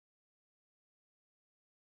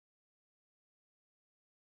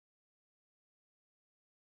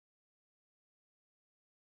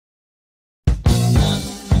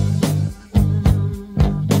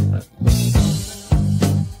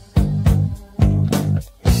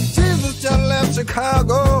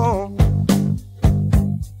Chicago,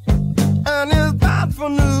 and it's bound for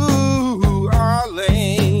New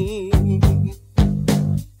Orleans.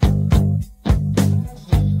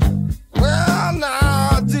 Well,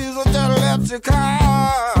 now Jesus just left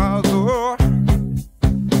Chicago,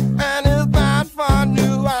 and it's bound for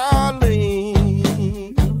New Orleans.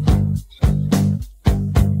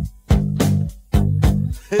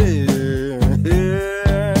 Hey.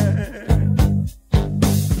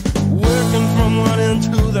 To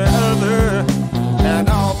the other and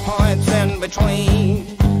all points in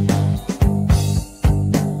between.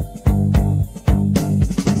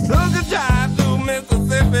 Took a drive through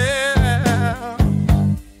Mississippi.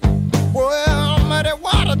 Well, muddy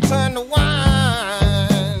water turned to wine.